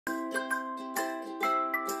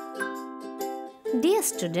Dear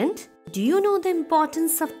student, do you know the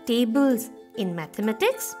importance of tables in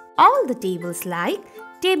mathematics? All the tables like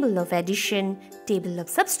table of addition, table of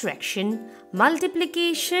subtraction,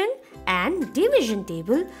 multiplication and division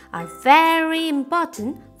table are very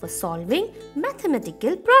important for solving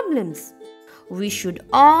mathematical problems. We should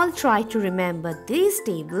all try to remember these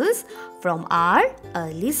tables from our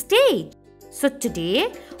early stage. So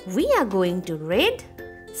today we are going to read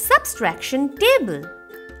subtraction table.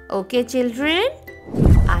 Okay children,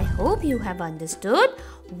 I hope you have understood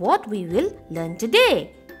what we will learn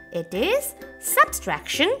today. It is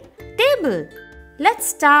subtraction table. Let's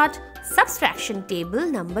start subtraction table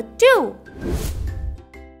number 2.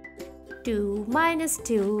 2 minus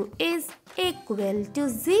 2 is equal to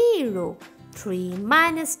 0. 3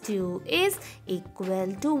 minus 2 is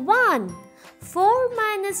equal to 1. 4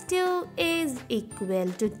 minus 2 is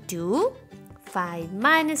equal to 2. 5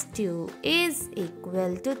 minus 2 is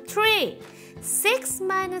equal to 3. 6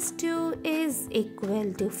 minus 2 is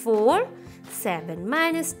equal to 4. 7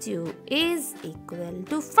 minus 2 is equal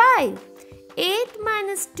to 5. 8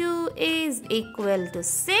 minus 2 is equal to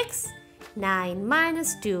 6. 9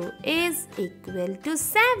 minus 2 is equal to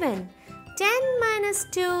 7. 10 minus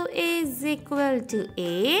 2 is equal to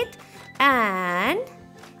 8. And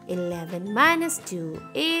 11 minus 2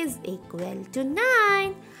 is equal to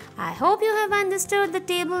 9. I hope you have understood the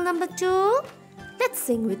table number 2. Let's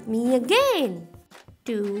sing with me again.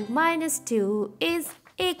 2 minus 2 is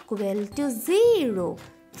equal to 0.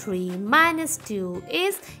 3 minus 2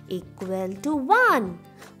 is equal to 1.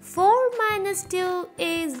 4 minus 2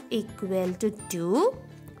 is equal to 2.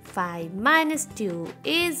 5 minus 2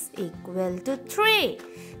 is equal to 3.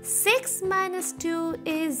 6 minus 2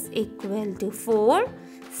 is equal to 4.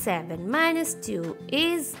 7 minus 2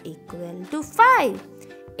 is equal to 5.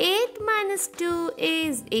 8 minus 2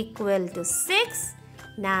 is equal to 6.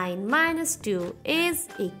 9 minus 2 is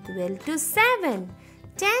equal to 7.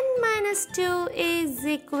 10 minus 2 is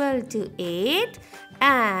equal to 8.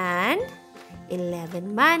 And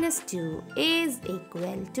 11 minus 2 is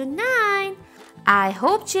equal to 9. I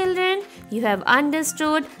hope children you have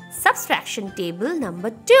understood subtraction table number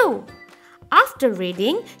 2. After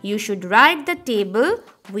reading, you should write the table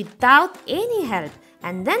without any help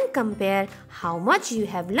and then compare how much you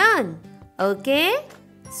have learned. Okay?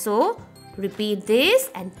 So, repeat this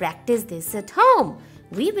and practice this at home.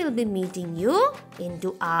 We will be meeting you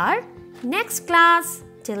into our next class.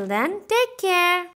 Till then, take care.